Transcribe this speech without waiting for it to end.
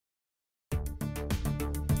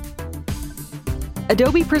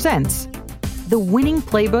Adobe presents the winning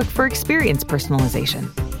playbook for experience personalization,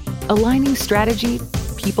 aligning strategy,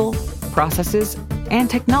 people, processes, and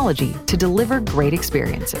technology to deliver great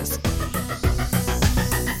experiences.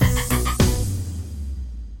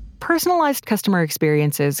 Personalized customer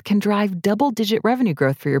experiences can drive double-digit revenue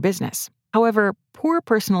growth for your business. However, poor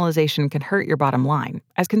personalization can hurt your bottom line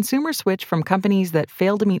as consumers switch from companies that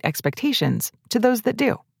fail to meet expectations to those that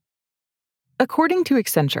do. According to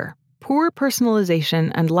Accenture, poor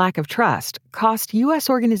personalization and lack of trust cost U.S.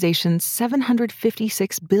 organizations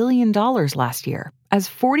 $756 billion last year, as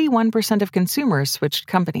 41% of consumers switched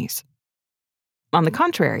companies. On the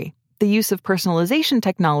contrary, the use of personalization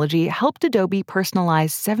technology helped Adobe personalize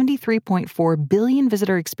 73.4 billion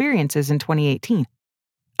visitor experiences in 2018,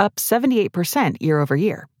 up 78% year over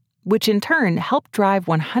year, which in turn helped drive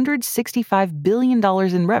 $165 billion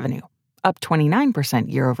in revenue, up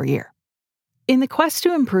 29% year over year. In the quest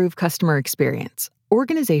to improve customer experience,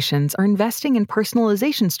 organizations are investing in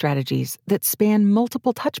personalization strategies that span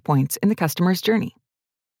multiple touchpoints in the customer's journey.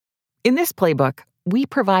 In this playbook, we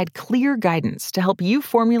provide clear guidance to help you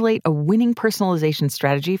formulate a winning personalization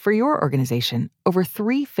strategy for your organization over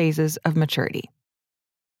 3 phases of maturity.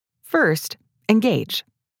 First, engage,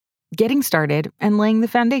 getting started and laying the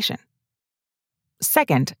foundation.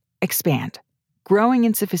 Second, expand, growing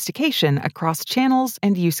in sophistication across channels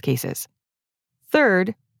and use cases.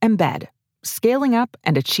 Third, embed, scaling up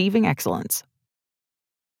and achieving excellence.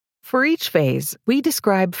 For each phase, we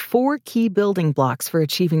describe 4 key building blocks for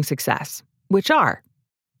achieving success, which are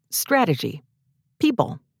strategy,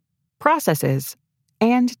 people, processes,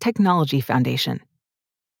 and technology foundation.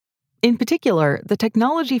 In particular, the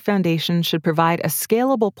technology foundation should provide a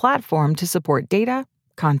scalable platform to support data,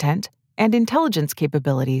 content, and intelligence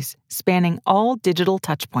capabilities spanning all digital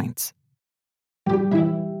touchpoints.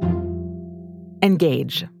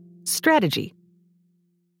 Engage. Strategy.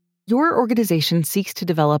 Your organization seeks to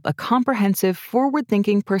develop a comprehensive,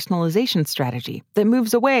 forward-thinking personalization strategy that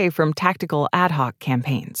moves away from tactical ad hoc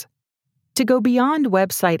campaigns. To go beyond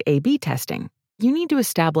website A/B testing, you need to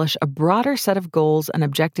establish a broader set of goals and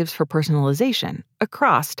objectives for personalization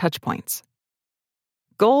across touchpoints.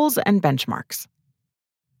 Goals and benchmarks.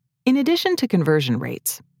 In addition to conversion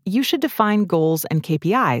rates, you should define goals and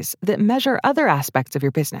KPIs that measure other aspects of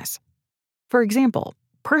your business. For example,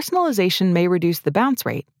 personalization may reduce the bounce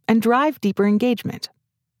rate and drive deeper engagement.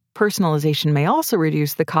 Personalization may also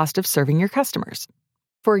reduce the cost of serving your customers.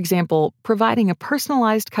 For example, providing a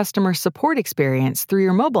personalized customer support experience through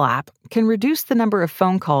your mobile app can reduce the number of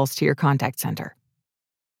phone calls to your contact center.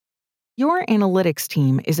 Your analytics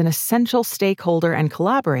team is an essential stakeholder and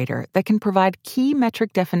collaborator that can provide key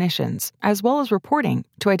metric definitions as well as reporting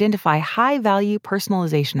to identify high-value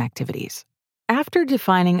personalization activities. After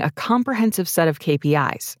defining a comprehensive set of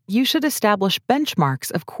KPIs, you should establish benchmarks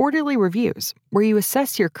of quarterly reviews where you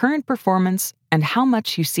assess your current performance and how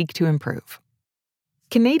much you seek to improve.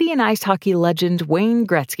 Canadian ice hockey legend Wayne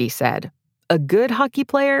Gretzky said, "A good hockey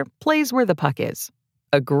player plays where the puck is.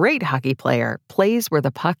 A great hockey player plays where the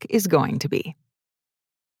puck is going to be."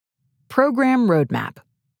 Program roadmap.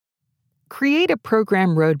 Create a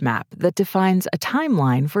program roadmap that defines a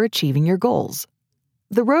timeline for achieving your goals.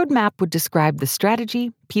 The roadmap would describe the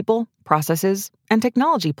strategy, people, processes, and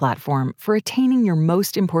technology platform for attaining your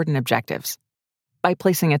most important objectives. By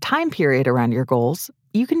placing a time period around your goals,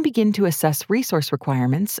 you can begin to assess resource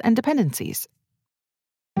requirements and dependencies.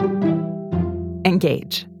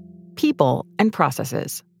 Engage. People and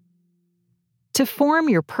processes. To form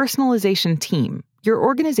your personalization team, your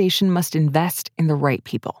organization must invest in the right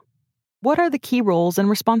people. What are the key roles and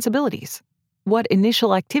responsibilities? What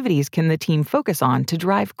initial activities can the team focus on to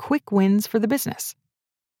drive quick wins for the business?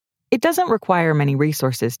 It doesn't require many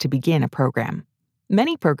resources to begin a program.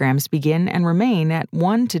 Many programs begin and remain at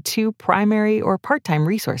 1 to 2 primary or part-time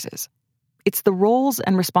resources. It's the roles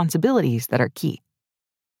and responsibilities that are key.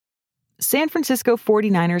 San Francisco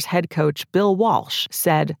 49ers head coach Bill Walsh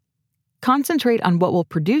said, "Concentrate on what will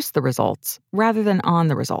produce the results rather than on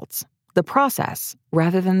the results, the process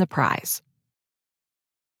rather than the prize."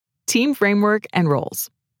 Team framework and roles.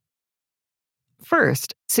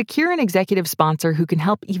 First, secure an executive sponsor who can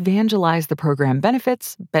help evangelize the program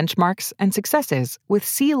benefits, benchmarks, and successes with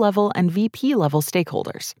C-level and VP-level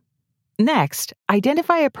stakeholders. Next,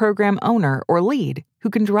 identify a program owner or lead who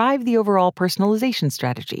can drive the overall personalization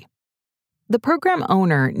strategy. The program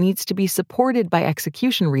owner needs to be supported by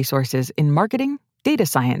execution resources in marketing, data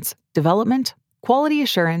science, development, quality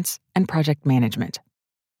assurance, and project management.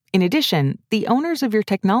 In addition, the owners of your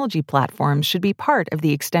technology platforms should be part of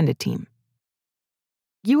the extended team.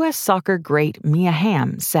 U.S. soccer great Mia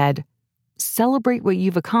Hamm said, "Celebrate what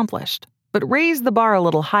you've accomplished. but raise the bar a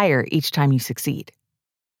little higher each time you succeed.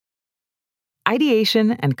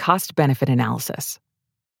 Ideation and cost-benefit analysis.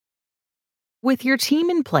 With your team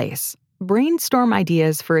in place, brainstorm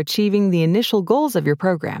ideas for achieving the initial goals of your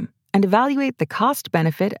program and evaluate the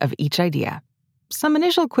cost-benefit of each idea. Some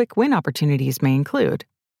initial quick win opportunities may include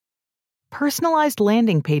personalized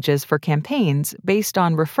landing pages for campaigns based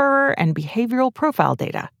on referrer and behavioral profile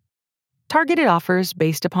data, targeted offers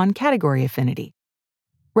based upon category affinity,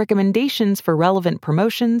 recommendations for relevant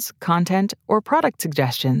promotions, content, or product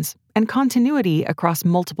suggestions, and continuity across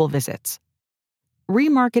multiple visits,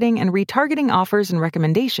 remarketing and retargeting offers and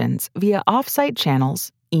recommendations via off-site channels,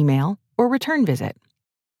 email, or return visit.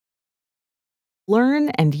 Learn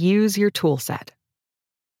and use your toolset.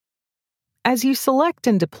 As you select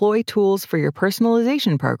and deploy tools for your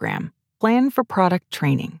personalization program, plan for product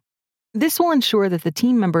training. This will ensure that the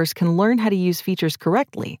team members can learn how to use features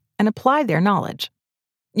correctly and apply their knowledge.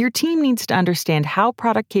 Your team needs to understand how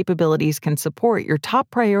product capabilities can support your top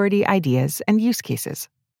priority ideas and use cases.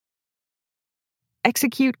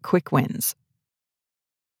 Execute quick wins.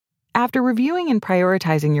 After reviewing and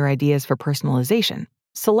prioritizing your ideas for personalization,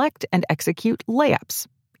 select and execute layups.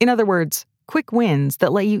 In other words, quick wins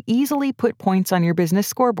that let you easily put points on your business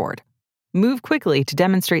scoreboard. Move quickly to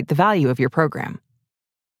demonstrate the value of your program.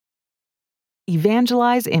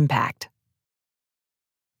 Evangelize impact.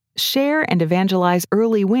 Share and evangelize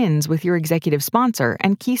early wins with your executive sponsor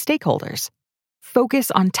and key stakeholders.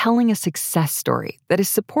 Focus on telling a success story that is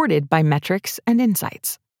supported by metrics and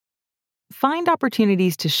insights. Find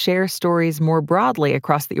opportunities to share stories more broadly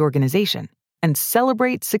across the organization and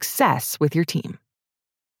celebrate success with your team.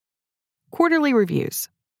 Quarterly reviews.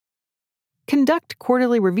 Conduct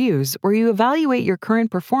quarterly reviews where you evaluate your current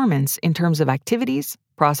performance in terms of activities,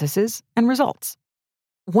 processes, and results.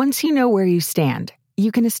 Once you know where you stand,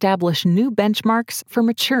 you can establish new benchmarks for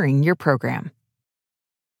maturing your program.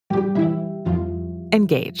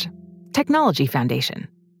 Engage. Technology foundation.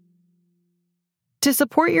 To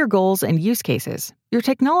support your goals and use cases, your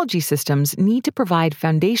technology systems need to provide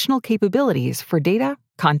foundational capabilities for data,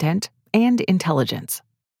 content, and intelligence.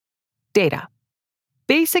 Data.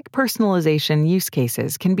 Basic personalization use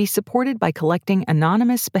cases can be supported by collecting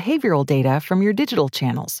anonymous behavioral data from your digital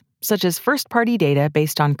channels, such as first-party data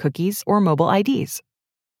based on cookies or mobile IDs.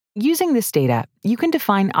 Using this data, you can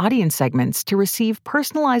define audience segments to receive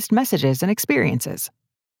personalized messages and experiences.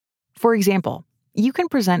 For example, you can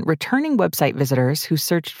present returning website visitors who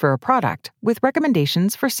searched for a product with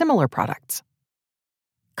recommendations for similar products.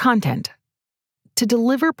 Content. To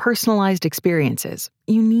deliver personalized experiences,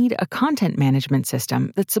 you need a content management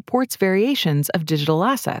system that supports variations of digital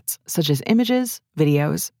assets, such as images,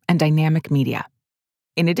 videos, and dynamic media.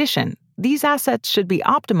 In addition, these assets should be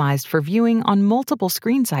optimized for viewing on multiple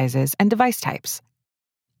screen sizes and device types.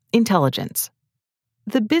 Intelligence.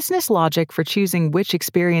 The business logic for choosing which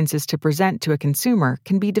experiences to present to a consumer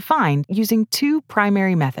can be defined using two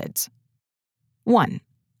primary methods. 1.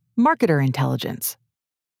 Marketer intelligence.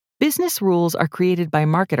 Business rules are created by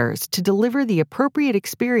marketers to deliver the appropriate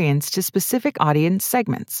experience to specific audience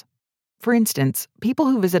segments. For instance, people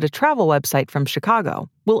who visit a travel website from Chicago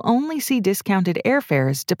will only see discounted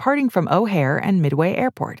airfares departing from O'Hare and Midway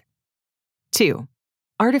Airport. 2.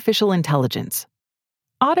 Artificial intelligence.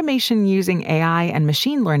 Automation using AI and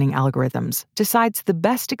machine learning algorithms decides the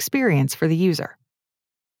best experience for the user.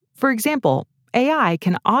 For example, AI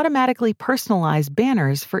can automatically personalize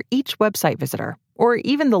banners for each website visitor, or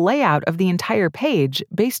even the layout of the entire page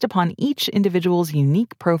based upon each individual's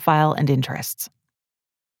unique profile and interests.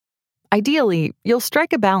 Ideally, you'll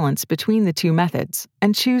strike a balance between the two methods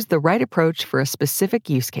and choose the right approach for a specific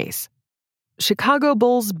use case. Chicago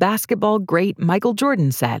Bulls basketball great Michael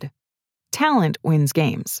Jordan said, "Talent wins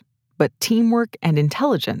games, but teamwork and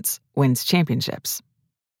intelligence wins championships."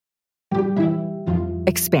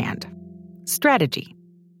 Expand. Strategy.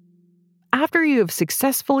 After you have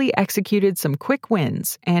successfully executed some quick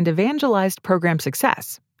wins and evangelized program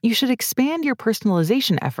success, you should expand your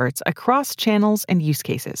personalization efforts across channels and use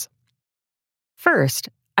cases. First,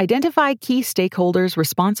 identify key stakeholders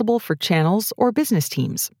responsible for channels or business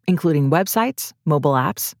teams, including websites, mobile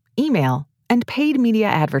apps, email, and paid media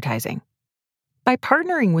advertising. By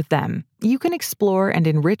partnering with them, you can explore and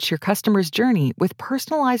enrich your customer's journey with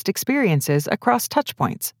personalized experiences across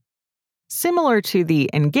touchpoints. Similar to the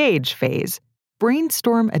engage phase,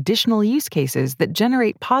 brainstorm additional use cases that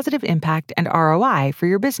generate positive impact and ROI for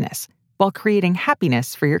your business while creating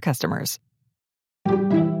happiness for your customers.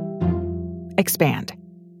 Expand.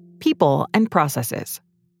 People and processes.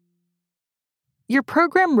 Your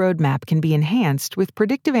program roadmap can be enhanced with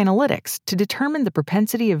predictive analytics to determine the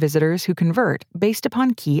propensity of visitors who convert based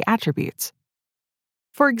upon key attributes.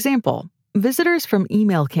 For example, visitors from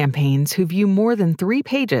email campaigns who view more than 3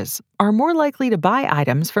 pages are more likely to buy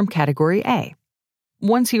items from category A.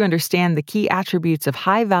 Once you understand the key attributes of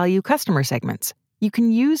high-value customer segments, you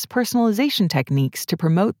can use personalization techniques to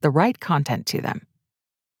promote the right content to them.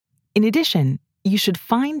 In addition, you should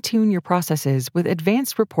fine-tune your processes with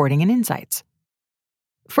advanced reporting and insights.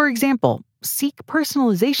 For example, seek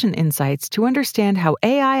personalization insights to understand how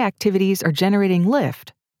AI activities are generating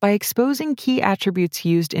lift by exposing key attributes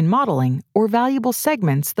used in modeling or valuable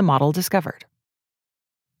segments the model discovered.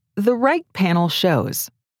 The right panel shows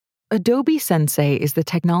Adobe Sensei is the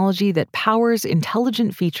technology that powers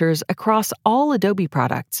intelligent features across all Adobe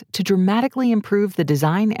products to dramatically improve the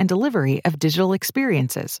design and delivery of digital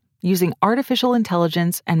experiences using artificial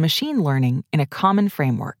intelligence and machine learning in a common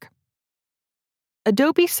framework.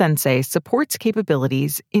 Adobe Sensei supports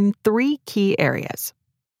capabilities in 3 key areas.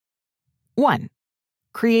 1.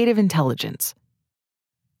 Creative intelligence.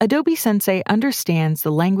 Adobe Sensei understands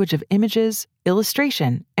the language of images,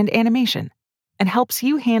 illustration, and animation, and helps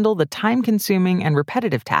you handle the time-consuming and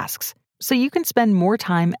repetitive tasks so you can spend more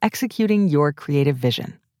time executing your creative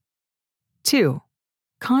vision. 2.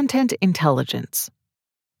 Content intelligence.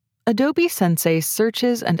 Adobe Sensei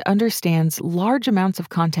searches and understands large amounts of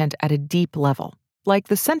content at a deep level, like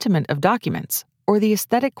the sentiment of documents or the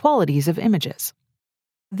aesthetic qualities of images.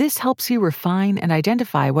 This helps you refine and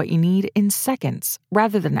identify what you need in seconds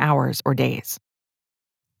rather than hours or days.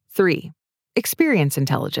 3. Experience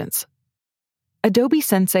intelligence. Adobe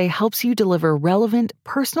Sensei helps you deliver relevant,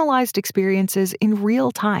 personalized experiences in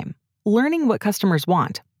real time, learning what customers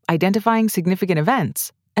want, identifying significant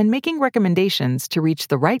events, and making recommendations to reach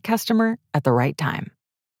the right customer at the right time.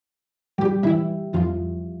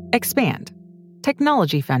 Expand.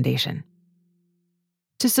 Technology foundation.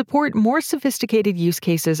 To support more sophisticated use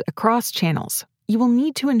cases across channels, you will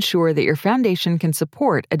need to ensure that your foundation can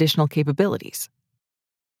support additional capabilities.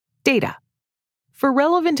 Data. For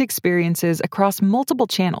relevant experiences across multiple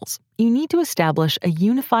channels, you need to establish a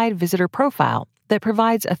unified visitor profile that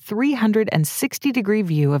provides a 360-degree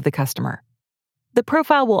view of the customer. The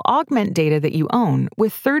profile will augment data that you own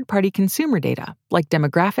with third-party consumer data like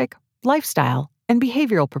demographic, lifestyle, and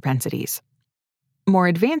behavioral propensities. More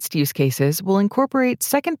advanced use cases will incorporate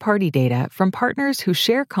second-party data from partners who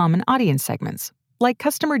share common audience segments, like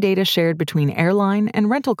customer data shared between airline and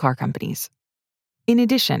rental car companies. In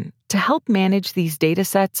addition, to help manage these data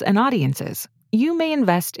sets and audiences, you may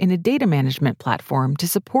invest in a data management platform to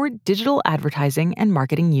support digital advertising and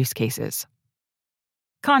marketing use cases.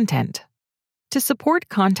 Content. To support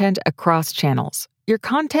content across channels, your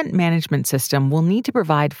content management system will need to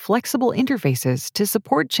provide flexible interfaces to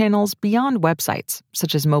support channels beyond websites,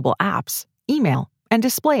 such as mobile apps, email, and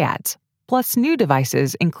display ads, plus new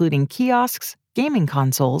devices including kiosks, gaming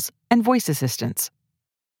consoles, and voice assistants.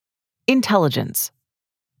 Intelligence.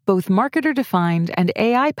 Both marketer-defined and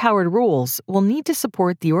AI-powered rules will need to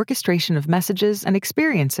support the orchestration of messages and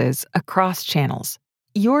experiences across channels.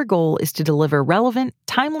 Your goal is to deliver relevant,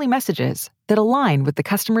 timely messages that align with the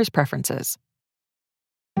customer's preferences.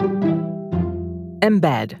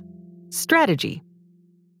 Embed. Strategy.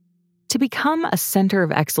 To become a center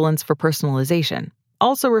of excellence for personalization,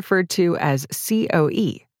 also referred to as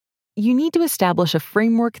COE, you need to establish a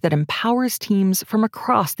framework that empowers teams from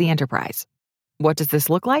across the enterprise. What does this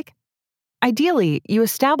look like? Ideally, you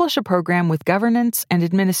establish a program with governance and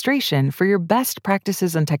administration for your best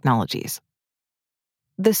practices and technologies.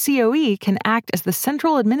 The COE can act as the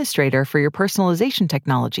central administrator for your personalization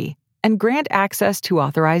technology and grant access to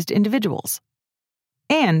authorized individuals.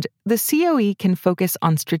 And the COE can focus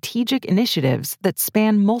on strategic initiatives that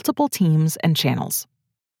span multiple teams and channels.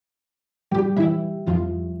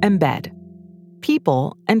 Embed.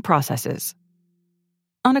 People and processes.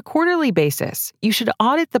 On a quarterly basis, you should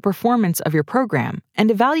audit the performance of your program and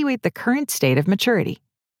evaluate the current state of maturity.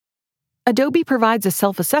 Adobe provides a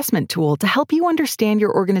self-assessment tool to help you understand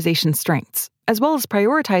your organization's strengths, as well as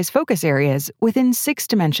prioritize focus areas within 6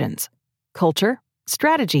 dimensions: culture,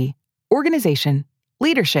 strategy, organization,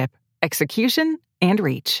 leadership, execution, and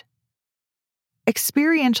reach.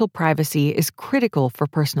 Experiential privacy is critical for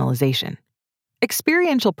personalization.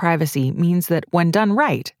 Experiential privacy means that when done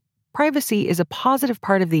right, privacy is a positive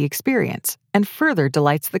part of the experience and further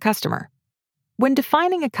delights the customer. When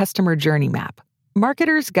defining a customer journey map,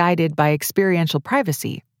 marketers guided by experiential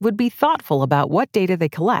privacy would be thoughtful about what data they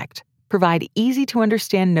collect, provide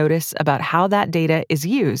easy-to-understand notice about how that data is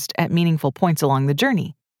used at meaningful points along the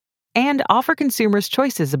journey, and offer consumers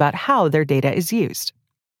choices about how their data is used.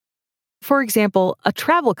 For example, a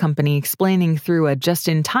travel company explaining through a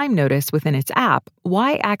just-in-time notice within its app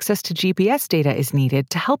why access to GPS data is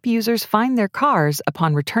needed to help users find their cars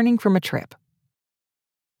upon returning from a trip.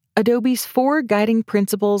 Adobe's 4 guiding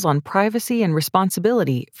principles on privacy and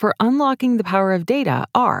responsibility for unlocking the power of data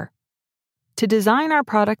are: to design our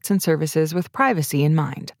products and services with privacy in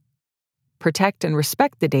mind, protect and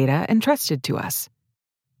respect the data entrusted to us,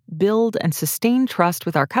 build and sustain trust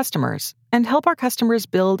with our customers, and help our customers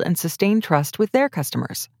build and sustain trust with their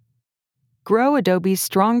customers. Grow Adobe's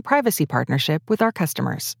strong privacy partnership with our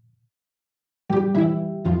customers.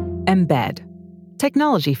 Embed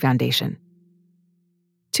Technology Foundation.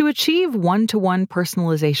 To achieve one-to-one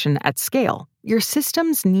personalization at scale, your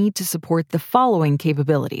systems need to support the following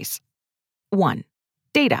capabilities. 1.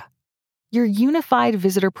 Data. Your unified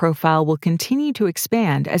visitor profile will continue to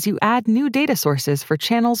expand as you add new data sources for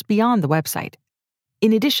channels beyond the website.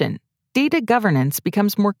 In addition, data governance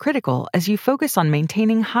becomes more critical as you focus on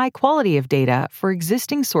maintaining high quality of data for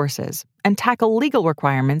existing sources and tackle legal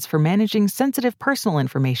requirements for managing sensitive personal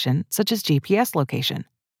information such as GPS location.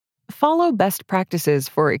 Follow best practices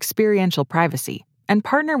for experiential privacy and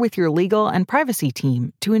partner with your legal and privacy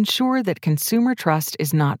team to ensure that consumer trust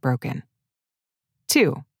is not broken.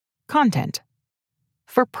 2. Content.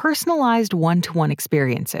 For personalized one-to-one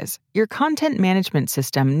experiences, your content management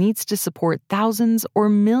system needs to support thousands or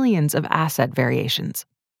millions of asset variations.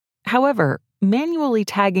 However, manually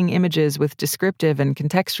tagging images with descriptive and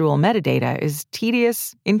contextual metadata is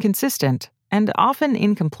tedious, inconsistent, and often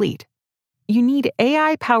incomplete. You need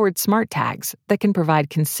AI-powered smart tags that can provide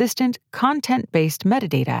consistent, content-based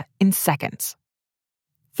metadata in seconds.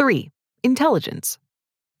 3. Intelligence.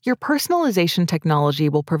 Your personalization technology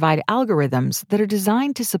will provide algorithms that are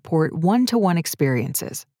designed to support one-to-one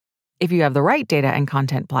experiences. If you have the right data and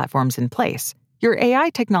content platforms in place, your AI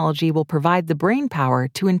technology will provide the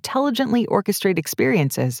brainpower to intelligently orchestrate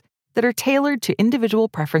experiences that are tailored to individual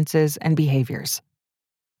preferences and behaviors.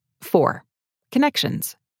 4.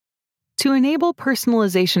 Connections. To enable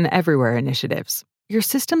personalization everywhere initiatives, your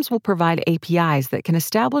systems will provide APIs that can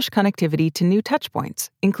establish connectivity to new touchpoints,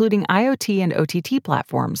 including IoT and OTT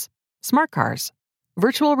platforms, smart cars,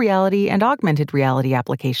 virtual reality and augmented reality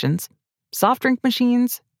applications, soft drink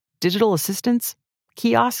machines, digital assistants,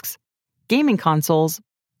 kiosks, gaming consoles,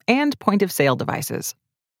 and point-of-sale devices.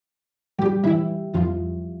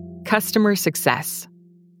 Customer success.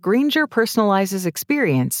 Grainger personalizes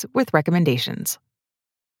experience with recommendations.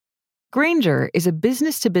 Grainger is a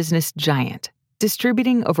business-to-business giant,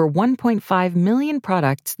 distributing over 1.5 million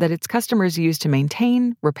products that its customers use to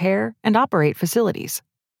maintain, repair, and operate facilities.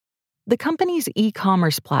 The company's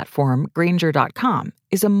e-commerce platform, Grainger.com,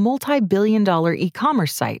 is a multi-billion-dollar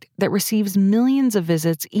e-commerce site that receives millions of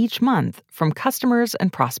visits each month from customers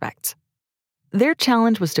and prospects. Their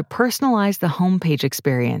challenge was to personalize the homepage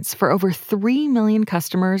experience for over 3 million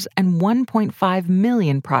customers and 1.5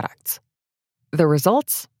 million products. The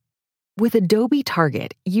results? With Adobe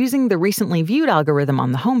Target using the recently viewed algorithm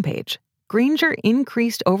on the homepage, Grainger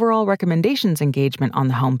increased overall recommendations engagement on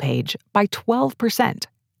the homepage by 12%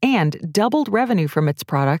 and doubled revenue from its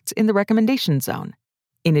products in the recommendation zone.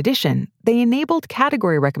 In addition, they enabled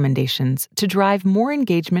category recommendations to drive more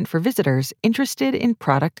engagement for visitors interested in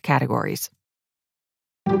product categories.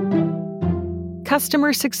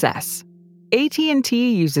 Customer success.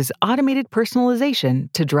 AT&T uses automated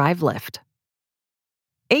personalization to drive lift.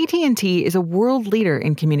 AT&T is a world leader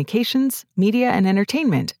in communications, media and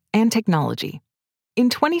entertainment, and technology. In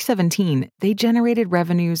 2017, they generated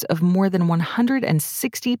revenues of more than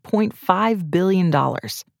 $160.5 billion.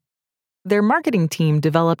 Their marketing team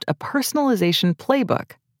developed a personalization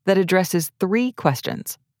playbook that addresses 3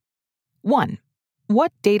 questions. 1.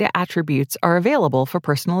 What data attributes are available for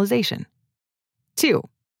personalization? 2.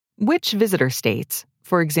 Which visitor states,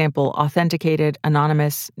 for example, authenticated,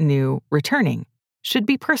 anonymous, new, returning, should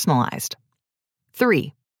be personalized?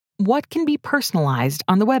 3. What can be personalized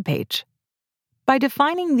on the web page? By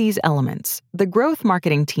defining these elements, the growth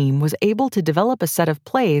marketing team was able to develop a set of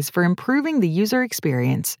plays for improving the user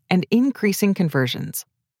experience and increasing conversions.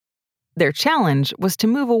 Their challenge was to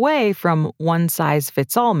move away from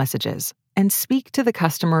one-size-fits-all messages and speak to the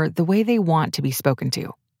customer the way they want to be spoken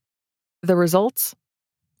to. The results?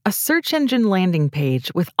 A search engine landing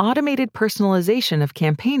page with automated personalization of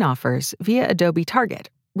campaign offers via Adobe Target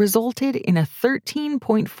resulted in a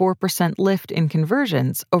 13.4% lift in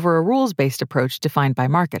conversions over a rules-based approach defined by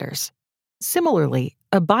marketers. Similarly,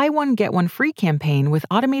 a buy one get one free campaign with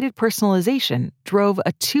automated personalization drove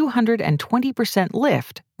a 220%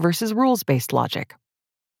 lift versus rules-based logic.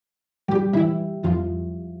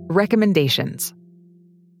 Recommendations.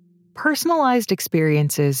 Personalized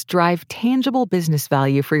experiences drive tangible business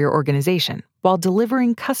value for your organization while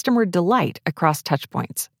delivering customer delight across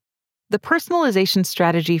touchpoints. The personalization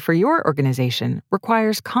strategy for your organization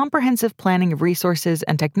requires comprehensive planning of resources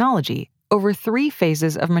and technology over 3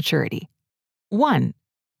 phases of maturity. 1.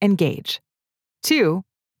 Engage. 2.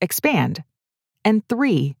 Expand. And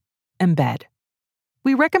 3. Embed.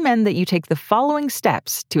 We recommend that you take the following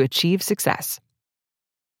steps to achieve success.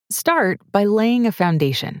 Start by laying a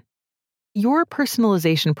foundation. Your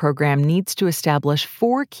personalization program needs to establish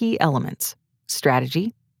 4 key elements: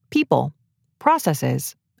 strategy, people,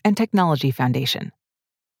 processes, and technology foundation.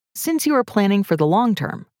 Since you are planning for the long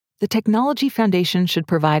term, the technology foundation should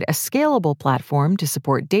provide a scalable platform to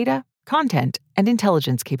support data, content, and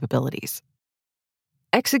intelligence capabilities.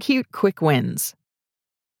 Execute quick wins.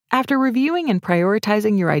 After reviewing and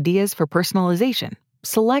prioritizing your ideas for personalization,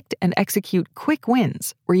 select and execute quick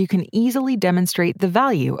wins where you can easily demonstrate the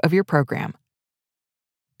value of your program.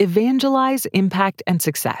 Evangelize impact and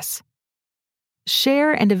success.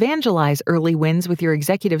 Share and evangelize early wins with your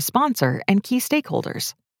executive sponsor and key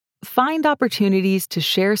stakeholders. Find opportunities to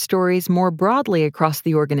share stories more broadly across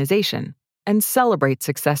the organization and celebrate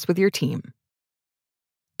success with your team.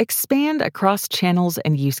 Expand across channels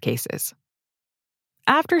and use cases.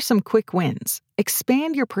 After some quick wins,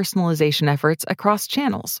 expand your personalization efforts across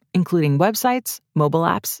channels, including websites, mobile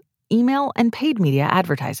apps, email, and paid media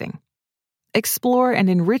advertising. Explore and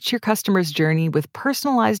enrich your customer's journey with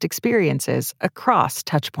personalized experiences across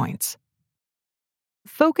touchpoints.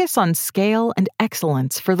 Focus on scale and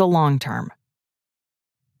excellence for the long term.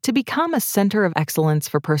 To become a center of excellence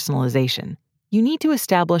for personalization, you need to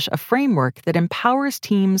establish a framework that empowers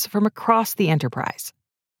teams from across the enterprise.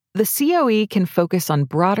 The COE can focus on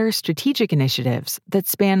broader strategic initiatives that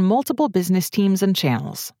span multiple business teams and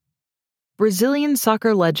channels. Brazilian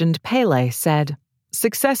soccer legend Pelé said,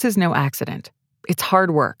 "Success is no accident. It's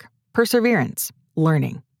hard work, perseverance,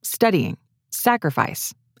 learning, studying,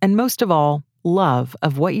 sacrifice, and most of all, love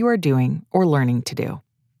of what you are doing or learning to do."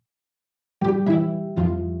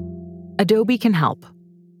 Adobe can help.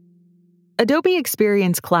 Adobe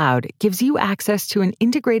Experience Cloud gives you access to an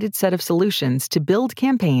integrated set of solutions to build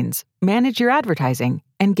campaigns, manage your advertising,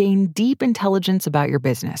 and gain deep intelligence about your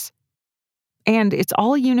business. And it's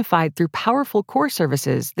all unified through powerful core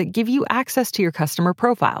services that give you access to your customer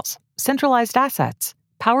profiles, centralized assets,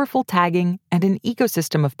 powerful tagging, and an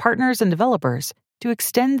ecosystem of partners and developers to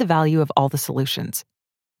extend the value of all the solutions.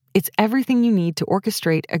 It's everything you need to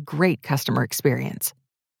orchestrate a great customer experience.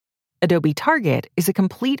 Adobe Target is a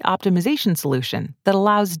complete optimization solution that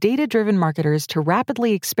allows data-driven marketers to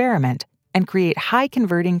rapidly experiment and create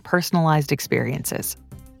high-converting personalized experiences.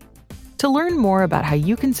 To learn more about how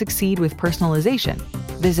you can succeed with personalization,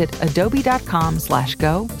 visit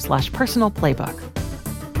adobe.com/go/personalplaybook.